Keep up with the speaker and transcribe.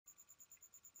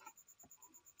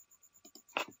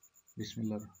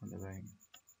বিসমিল্লাহির রহমানির রহিম।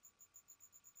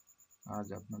 আজ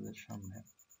আপনাদের সামনে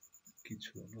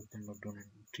কিছু নতুন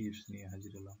টিপস নিয়ে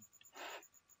হাজির হলাম।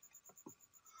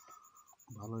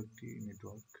 ভালো একটি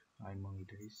নেটওয়ার্ক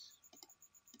আইমনিটাইজ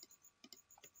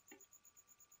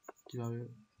কিভাবে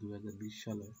 2020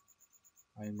 সালে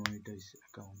আইমনিটাইজ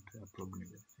অ্যাকাউন্ট অ্যাপ্রুভ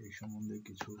নেবে এই সম্বন্ধে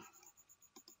কিছু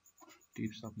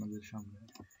টিপস আপনাদের সামনে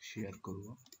শেয়ার করব।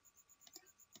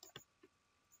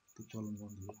 তো চলুন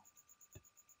বন্ধুরা,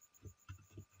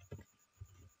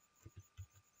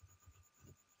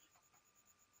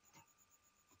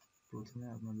 প্রথমে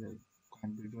আপনাদের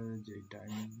কম্পিউটারের যে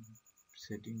টাইমিং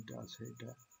সেটিংটা আছে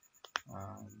এটা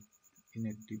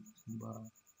ইনঅ্যাক্টিভ বা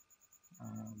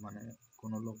মানে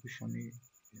কোনো লোকেশনই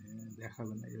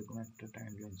দেখাবে না, এরকম একটা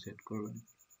টাইম লাইন সেট করবেন।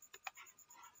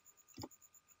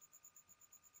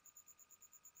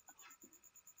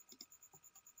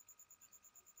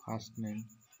 First name,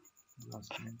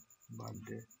 last name,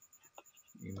 birthday,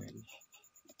 email,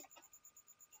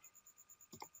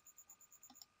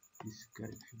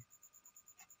 Skype,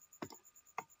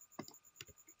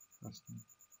 first name,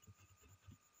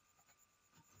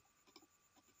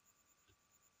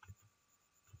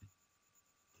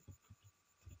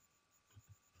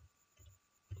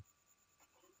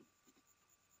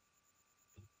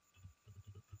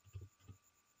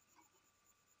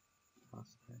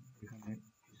 first name, এখানে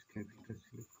স্কাইপিটা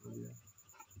সিলেক্ট করে দেওয়া।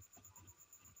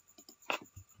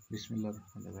 বিসমিল্লাহির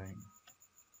রহমানির রহিম।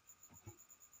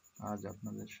 আজ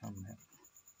আপনাদের সামনে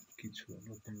কিছু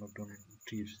নতুন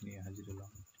টিপস নিয়ে হাজির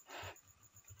হলাম।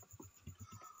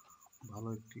 ভালো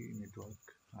একটি নেটওয়ার্ক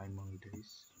আইমনিটাইজ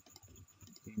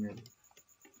ইমেল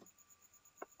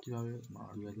কিভাবে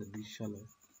 2020 সালে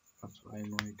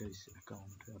আইমনিটাইজ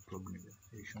অ্যাকাউন্ট অ্যাপ্রুভ নেবে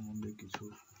এই সম্বন্ধে কিছু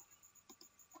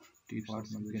টিপস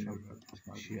আপনাদের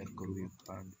সাথে শেয়ার করব।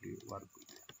 কারেন্টলি ওয়ার্ক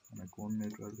উইথ, মানে কোন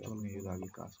নেটওয়ার্কে আপনি এর আগে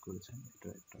কাজ করেছেন এটা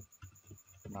একটা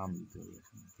নাম দিতে হবে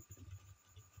এখানে।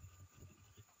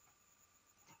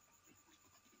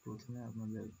 প্রথমে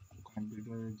আপনাদের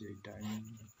কম্পিউটারের যে টাইমিং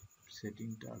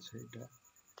সেটিংটা আছে এটা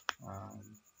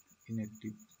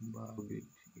ইনঅ্যাক্টিভ বা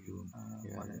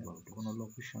মানে কোনো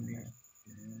লোকেশনে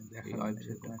দেখা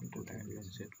ওয়েবসাইটে আপনি টাইম লাইন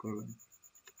সেট করবেন।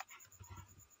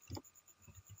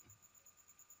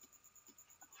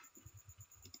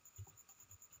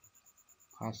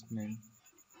 First name,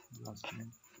 last name,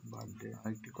 birthday.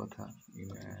 আরেকটি কথা,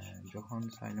 যখন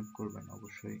সাইন আপ করবেন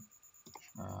অবশ্যই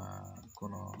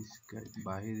কোনো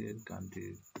বাহিরের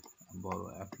কান্ট্রির বড়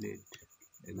অ্যাফিলিয়েট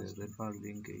এদের রেফার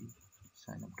লিঙ্কেই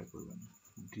সাইন আপটা করবেন,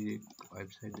 ডিরেক্ট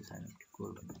ওয়েবসাইটে সাইন আপ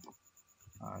করবেন।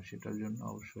 আর সেটার জন্য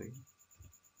অবশ্যই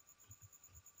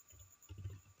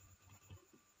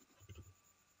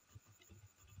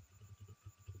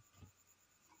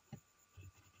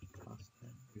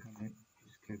এখানে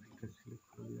স্কাইপিটা সিলেক্ট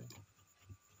করে দেওয়া।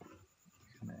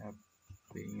 এখানে অ্যাপ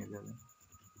পেইংয়ে যাবেন,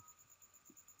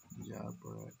 যাওয়ার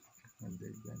পরে এখানে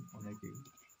দেখবেন অনেকেই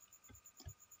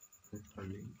রেফার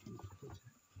লিঙ্ক ইউজ করছে।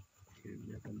 এই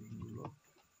রেফার লিঙ্কগুলো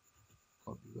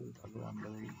কপি করে তারপরে আমরা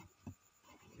এই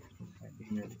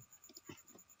email,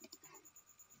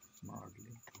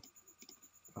 স্মার্টলিঙ্ক,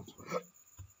 password,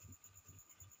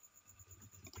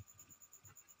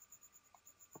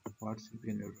 WhatsApp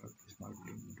network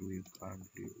স্মার্টলিঙ্ক do you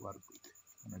currently work with,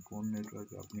 মানে কোন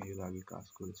নেটওয়ার্কে আপনি এর আগে কাজ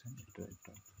করেছেন এটা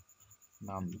একটা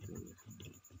নাম দিতে হবে এখানে।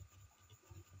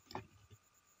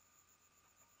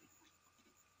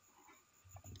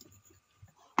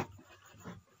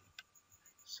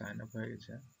 সাইন আপ হয়ে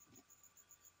গেছে।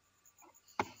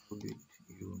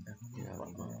 এখন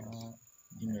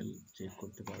ইমেল চেক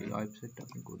করতে পারেন। এই ওয়েবসাইটটা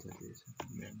আপনি কোথায় পেয়েছেন।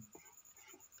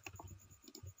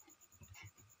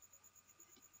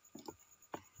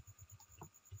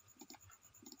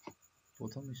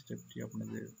 প্রথম স্টেপটি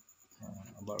আপনাদের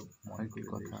আবার মনে করে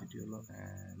কথা, সেটি হলো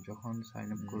যখন সাইন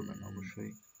আপ করবেন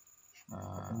অবশ্যই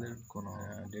আপনাদের কোনো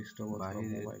ডেস্কটপ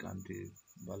বাহিরের কান্ট্রির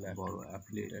বা বড়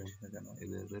অ্যাফিলিয়েট কেন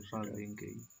এদের রেফার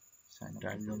লিঙ্কেই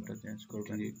টাইম জোনটা চেঞ্জ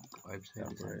করবেন,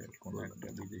 ওয়েবসাইটে কোনো একটা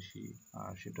বিদেশি,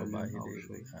 আর সেটার জন্য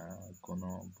অবশ্যই কোনো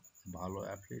ভালো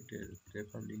অ্যাফিলিয়েটের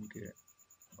রেফার লিঙ্কে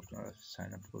আপনারা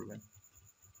সাইন আপ করবেন।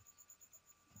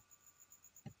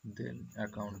 দেন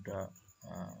অ্যাকাউন্টটা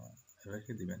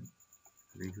রেখে দিবেন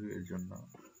রিভিউ এর জন্য।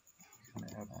 এখানে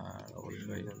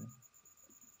অবশ্যই যাবেন,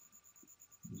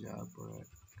 যাওয়ার পরে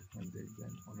এখানে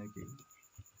দেখবেন অনেকেই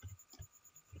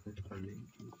রেফার লিঙ্ক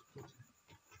ইউজ করছে।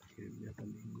 এই রেফার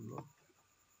লিঙ্কগুলো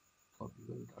কপি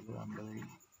করে তারপরে আমরা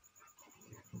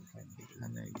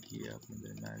এখানে গিয়ে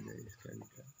আপনাদের ম্যানেজার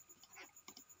স্টাইলটা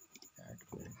অ্যাড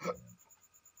করে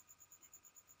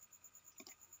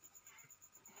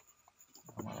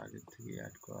আমার আগের থেকে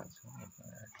অ্যাড করা আছে,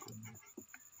 আপনারা অ্যাড করুন।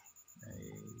 এই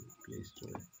প্লে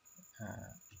স্টোরে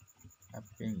app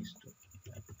paying store,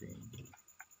 app paying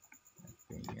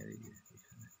এর এই যে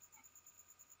এখানে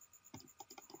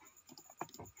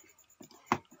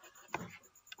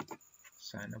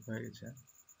সাইন আপ হয়ে গেছে।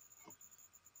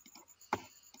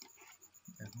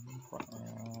 এখন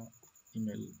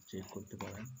ইমেল চেক করতে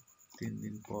পারেন 3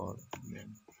 দিন পর। দেন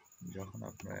যখন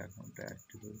আপনার অ্যাকাউন্টটা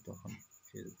অ্যাক্টিভ হবে তখন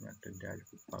এরকম একটা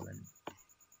ড্যাশবোর্ড পাবেন।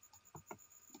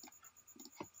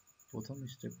 প্রথম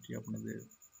স্টেপটি আপনাদের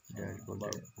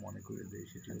ড্যাশবোর্ডে মনে করে দেয়,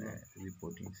 সেখানে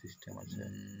রিপোর্টিং সিস্টেম আছে,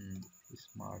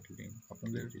 স্মার্ট লিঙ্ক।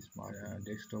 আপনাদের স্মার্ট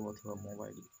ডেস্কটপ অথবা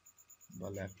মোবাইল বা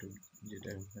ল্যাপটপ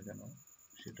যেটাই হোক না কেন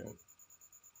সেটার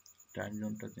টাইম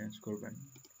জোনটা চেঞ্জ করবেন।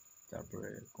 তারপরে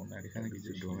কোনো এখানে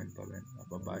কিছু ডোমেন পাবেন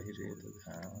বা বাইরে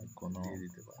কোনো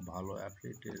ভালো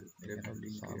অ্যাফিলিয়েটের এখানে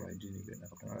লিঙ্ক আইডি নেবেন,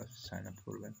 আপনারা সাইন আপ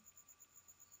করবেন।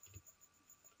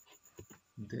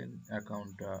 দেন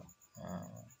অ্যাকাউন্টটা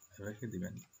রেখে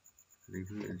দিবেন,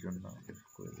 রিভিউ এর জন্য সেভ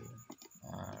করে দেবেন।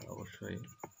 আর অবশ্যই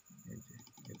এই যে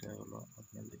এটা হলো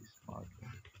আপনাদের স্মার্ট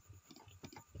লিঙ্ক।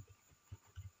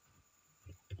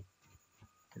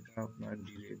 এটা আপনার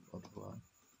ডিরেক্ট অথবা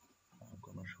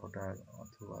কোনো শর্টার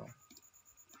অথবা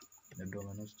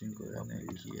ডোমেন হোস্টিং করে আপনি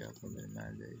গিয়ে আপনাদের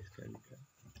ম্যানেজার স্টাইলটা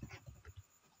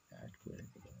অ্যাড করে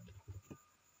নিতে পারেন।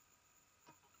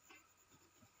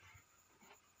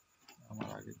 আমার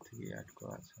আগের থেকে অ্যাড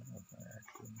করা আছে, আপনারা অ্যাড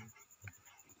করে নিন।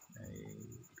 এই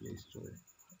প্লে স্টোরে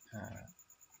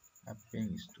app paying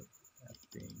store, app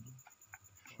paying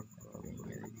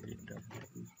এর এই লিঙ্কটা আপনারা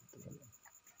ইউজ করতে পারবেন।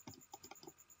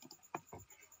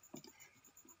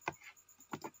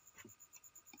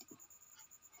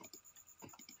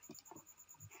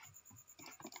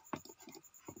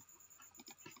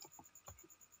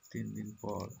 তিন দিন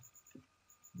পর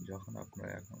যখন আপনার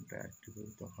অ্যাকাউন্টটা অ্যাক্টিভ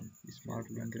হবে তখন স্মার্ট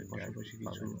লিঙ্কের পাশাপাশি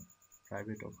কিছু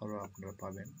প্রাইভেট অফারও আপনারা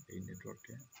পাবেন এই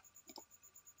নেটওয়ার্কে।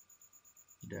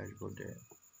 ড্যাশবোর্ডে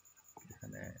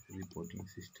এখানে রিপোর্টিং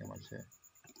সিস্টেম আছে,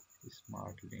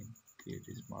 স্মার্ট লিঙ্ক, ক্রিয়েট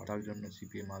স্মার্ট। তার জন্য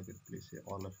সিপিএ মার্কেট প্লেসে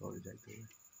অল অফারে যাইতে হবে।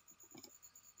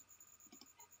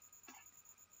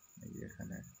 এই যে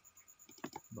এখানে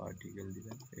আর্টিকেল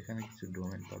দিবেন, এখানে কিছু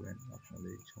ডোমেন পাবেন,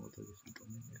 আপনাদের ইচ্ছা মতো কিছু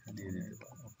ডোমেন এখানে দিয়ে দিতে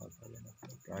পারেন, অফার পাবেন।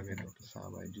 আপনারা প্রাইভেট একটা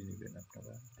সাব আইডি নেবেন,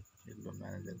 আপনারা এগুলো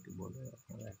ম্যানেজারকে বলে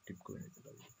আপনারা অ্যাক্টিভ করে নিতে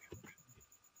পারবেন।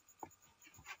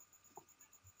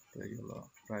 তো এই হলো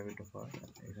প্রাইভেট অফার,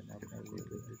 এখানে আপনারা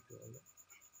দেখতে পাবেন।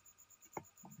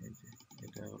 এই যে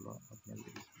এটা হলো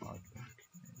আপনাদের স্মার্ট লিঙ্ক।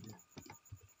 এই যে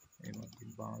এই মাত্র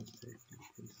বাংলাদেশে ক্লিক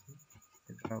করছি।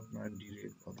 এটা আপনার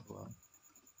ডিরেক্ট অথবা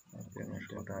পেমেন্ট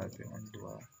পেমেন্ট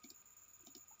বা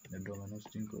ডোমেন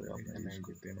হোস্টিং করে আপনার এই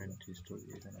যে পেমেন্ট হিস্টোরি,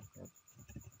 এখানে আপনার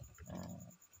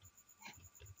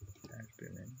অ্যাড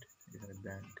পেমেন্ট, এখানে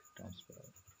ব্যাংক ট্রান্সফার,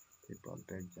 পেপাল,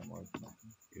 এক্সাম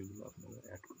এগুলো আপনারা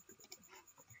অ্যাড করতে পারবেন।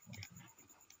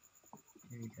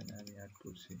 এইখানে আমি অ্যাড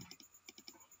করছি,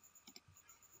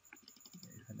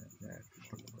 এখানে আপনারা অ্যাড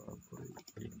করার পরে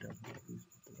লিঙ্কটা আপনারা ইউজ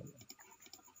করতে পারবেন।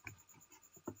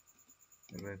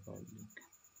 রেফার লিঙ্ক,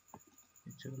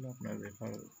 ইচ্ছে করলে আপনার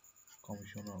রেফার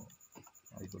কমিশনও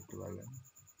আয় করতে পারবেন।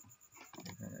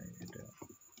 এখানে এটা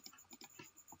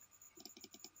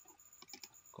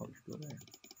কপি করে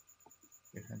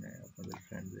এখানে আপনাদের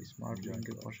ফ্রেন্ডদের স্মার্ট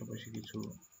লিঙ্কের পাশাপাশি কিছু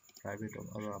প্রাইভেট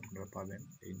অফারও আপনারা পাবেন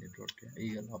এই নেটওয়ার্কে। এই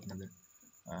গেল আপনাদের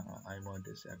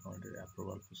আইমনিটাইজ অ্যাকাউন্টের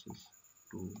অ্যাপ্রুভাল প্রসেস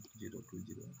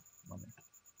 2020, মানে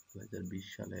 2020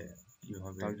 সালে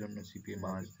কিভাবে। তার জন্য সিপিএ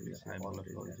মার্চ থেকে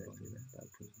আইমনিটাইজ যাইতে হবে।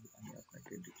 তারপর আমি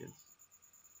আপনাকে ডিটেলস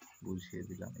বুঝিয়ে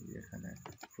দিলাম। এই যে এখানে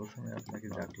প্রথমে আপনাকে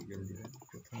যে আর্টিকেল দিবেন,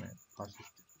 প্রথমে ফার্স্ট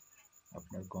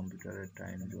আপনার কম্পিউটারের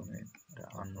টাইম জোনে এটা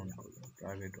আননোন করবেন,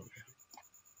 প্রাইভেট অপশন।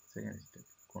 সেকেন্ড স্টেপ,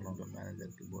 কোনো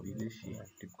ম্যানেজারকে বিদেশি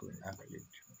অ্যাক্টিভ করে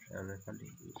অ্যাফিলিয়েট রেফার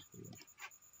লিঙ্ক ইউজ করবেন।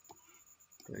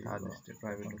 তো third step,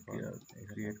 private offer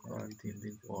create করার 3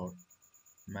 দিন পর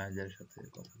ম্যানেজারের সাথে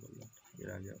কথা বলবেন। এর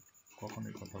আগে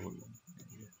কখনোই কথা বলবেন।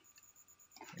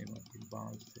 এই মাত্র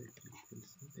বাংলাদেশে ক্লিক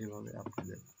করছি। এভাবে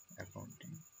আপনাদের অ্যাকাউন্টটি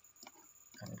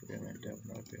পেমেন্টে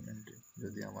আপনারা পেমেন্টে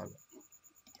যদি আমার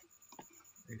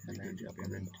এখানে যদি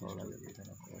আপনাদের ভালো লাগে, এখানে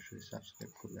আপনারা অবশ্যই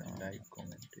সাবস্ক্রাইব করবেন, লাইক,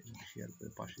 কমেন্ট এবং শেয়ার করে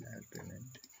পাশে থাকা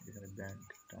পেমেন্ট, এখানে bank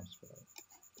transfer,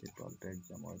 PayPal,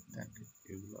 exam bank,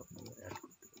 এগুলো আপনারা অ্যাড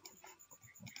করতে পারবেন, কোনো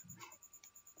সমস্যা নেই।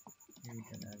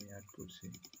 এইখানে আমি অ্যাড করছি,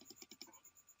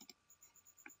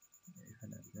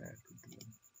 এখানে আপনারা অ্যাড করতে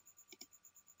পারেন।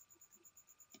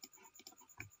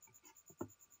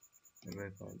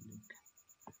 রেফার লিঙ্ক,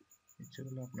 ইচ্ছে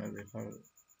করলে আপনার রেফার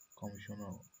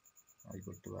কমিশনও আয়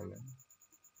করতে পারবেন।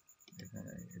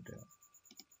 এখানে এটা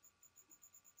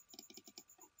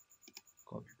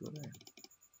কপি করে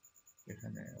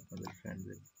এখানে আপনাদের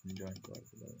ফ্রেন্ডদের জয়েন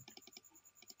করাতে পারেন।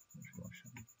 সমস্যা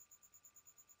নেই।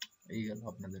 এই গেল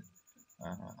আপনাদের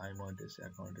আইমনিটাইজ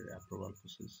অ্যাকাউন্টের অ্যাপ্রুভাল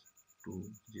প্রসেস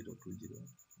 2020,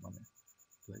 মানে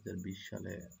 2020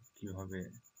 সালে কিভাবে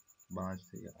বাংলাদেশ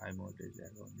থেকে আইমনিটাইজ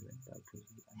অ্যাকাউন্ট নেবেন তার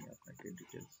প্রসেস আমি আপনাকে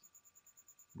ডিটেলস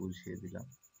বুঝিয়ে দিলাম।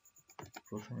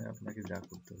 প্রথমে আপনাকে যা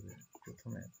করতে হবে,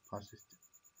 প্রথমে ফার্স্ট স্টেপ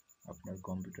আপনার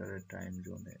কম্পিউটারের টাইম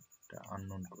জোনে এটা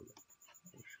আননোন করবেন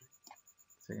অবশ্যই।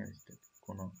 সেকেন্ড স্টেপ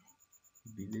কোনো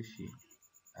বিদেশি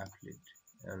অ্যাফিলিয়েট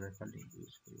রেফার লিঙ্ক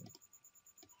ইউজ করবেন।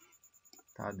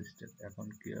 থার্ড স্টেপ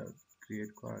অ্যাকাউন্ট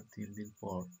ক্রিয়েট করার 3 দিন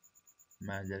পর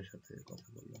ম্যানেজারের সাথে কথা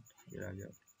বলবেন, এর আগে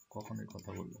কখনোই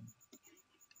কথা বলবেন।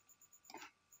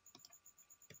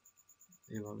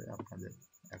 এভাবে আপনাদের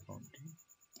অ্যাকাউন্টটি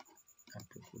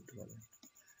অ্যাপ্রুভ করতে পারবেন।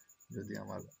 যদি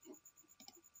আমার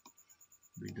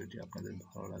ভিডিওটি আপনাদের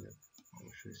ভালো লাগে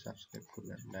অবশ্যই সাবস্ক্রাইব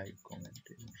করবেন, লাইক, কমেন্ট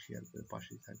এবং শেয়ার করে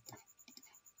পাশেই থাকবেন।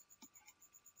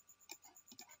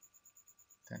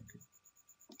 Thank you.